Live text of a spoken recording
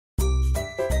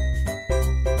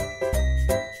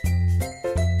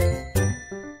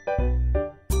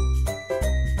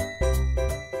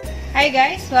Hi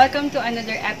guys! Welcome to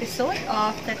another episode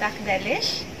of Tatak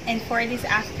Delish. And for this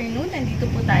afternoon, nandito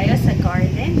po tayo sa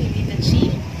garden ni Tito Chi.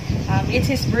 It's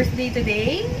his birthday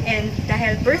today. And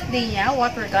dahil birthday niya,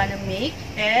 what we're gonna make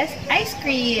is ice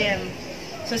cream.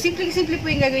 So simple-simple po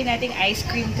yung gagawin nating ice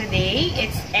cream today.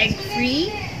 It's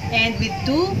egg-free and with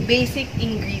 2 basic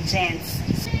ingredients.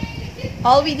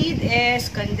 All we need is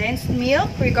condensed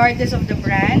milk, regardless of the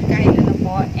brand, kahit ano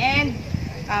po, and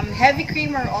heavy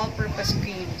cream or all-purpose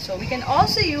cream. So we can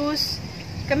also use,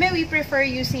 we prefer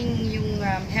using yung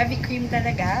heavy cream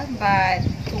talaga, but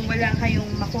kung wala kayong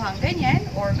makuhang ganyan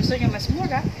or gusto nyo mas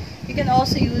mura, you can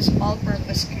also use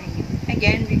all-purpose cream.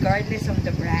 Again, regardless of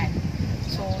the brand.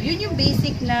 So yun yung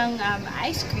basic ng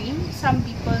ice cream. Some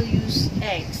people use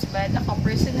eggs, but ako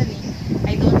personally,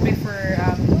 I don't prefer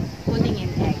putting in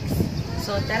eggs.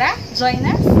 So tara, join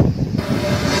us!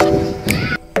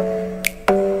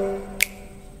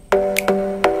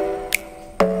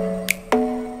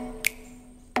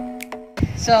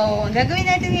 So, ang gagawin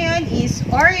natin ngayon is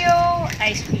Oreo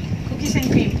ice cream. Cookies and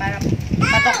cream para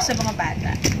patok sa mga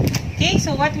bata. Okay,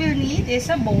 so what we'll need is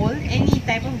a bowl, any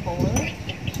type of bowl,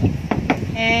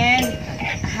 and a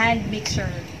hand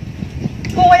mixer.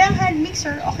 Kung walang hand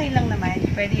mixer, okay lang naman.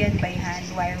 Pwede yan by hand,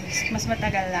 wire whisk. Mas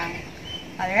matagal lang.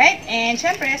 Alright, and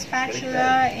syempre,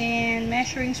 spatula and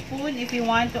measuring spoon if you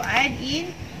want to add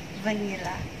in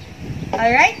vanilla.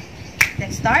 Alright,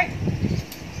 let's start.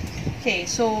 Okay,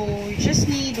 so you just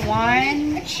need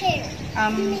one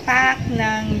pack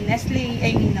ng Nestle,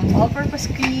 ng all-purpose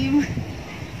cream.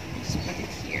 Just put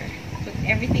it here. Put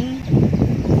everything.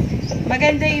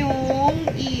 Maganda yung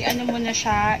i-ano mo na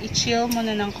siya, i-chill mo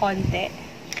na ng konti.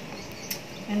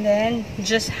 And then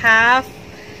just half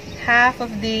of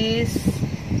this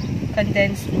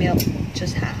condensed milk,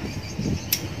 just half.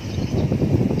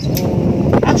 So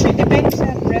actually depends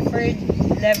sa preferred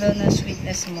level ng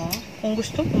sweetness mo. Kung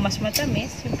gusto mo mas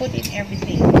matamis, you put in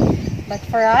everything. But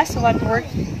for us, what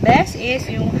works best is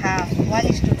yung half.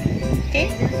 1:2. Okay?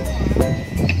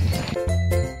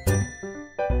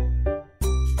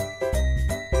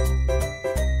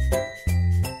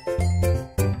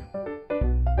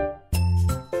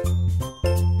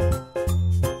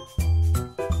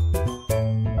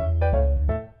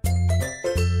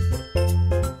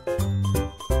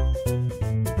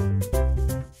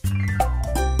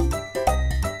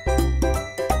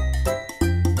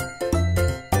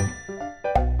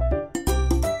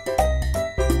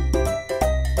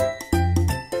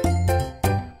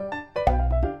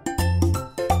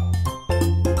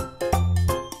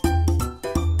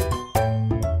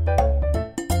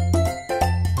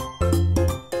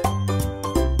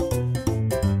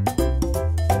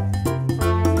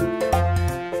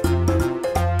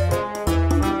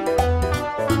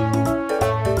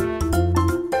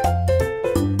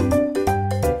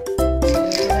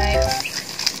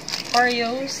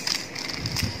 Oreos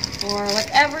or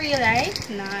whatever you like,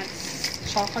 nuts,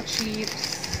 chocolate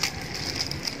chips.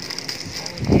 So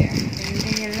there,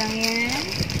 ganyan lang yan.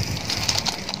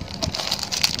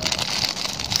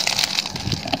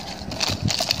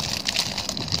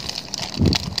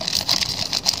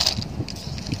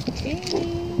 Okay.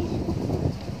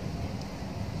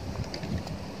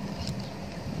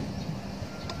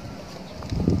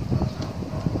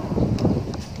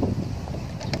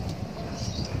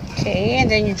 Okay, and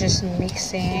then you just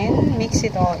mix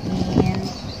it all in.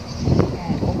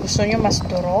 And kung gusto nyo mas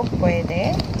durog,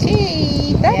 pwede.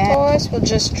 Okay, tapos we'll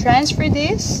just transfer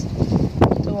this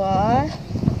to a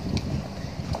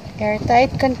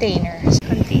airtight container.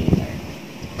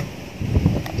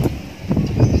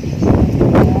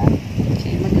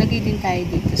 Okay, maglagay din tayo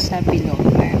dito sa below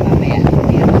para mamaya.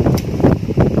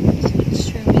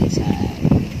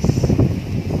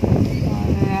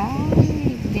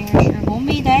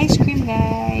 Ice cream,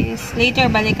 guys. Later,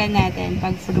 balikan natin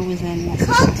pag frozen na.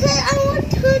 I want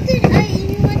to the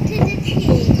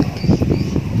cake.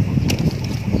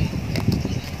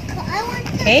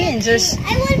 Okay, and just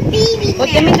I want baby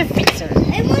put them in the freezer.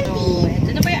 I want So, ito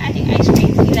na po yung ating ice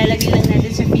cream. Ilalagay lang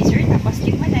natin sa freezer. Tapos,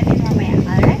 tikman natin mamaya.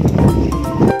 Alright?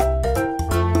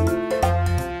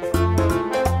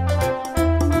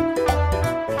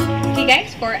 Okay,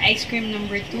 guys. For ice cream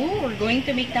number 2, we're going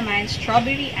to make naman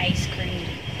strawberry ice cream.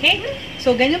 Okay?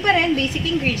 So, ganun pa rin, basic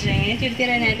ingredient. Yung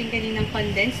tira natin kaninang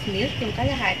condensed milk, yung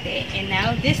kalahati. And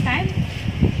now, this time,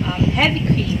 heavy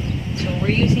cream. So,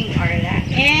 we're using Arla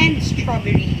and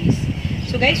strawberries.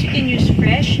 So, guys, you can use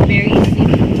fresh berries if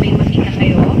may makita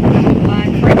kayo.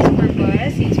 But for this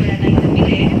purpose, since wala tayong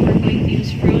nabili, we're going to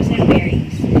use frozen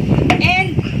berries.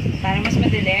 And, para mas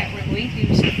madali, we're going to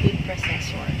use a food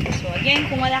processor. So, again,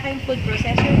 kung wala kayong food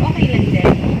processor, okay lang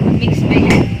din. Mix by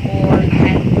hand or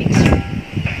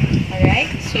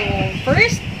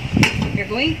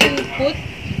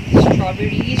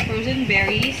strawberries, frozen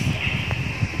berries,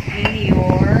 in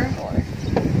your...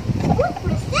 Food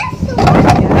processor.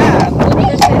 Yeah, food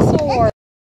processor.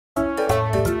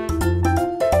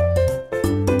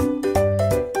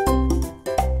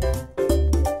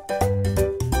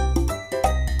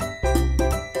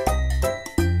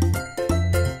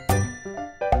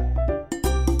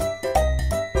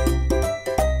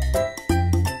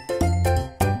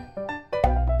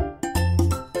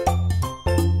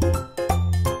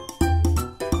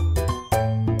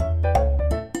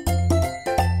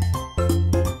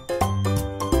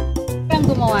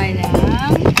 Gumawa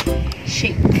ng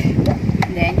shake.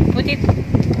 Then, you put it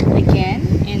again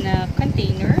in a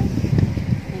container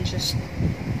and just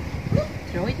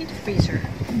throw it in the freezer.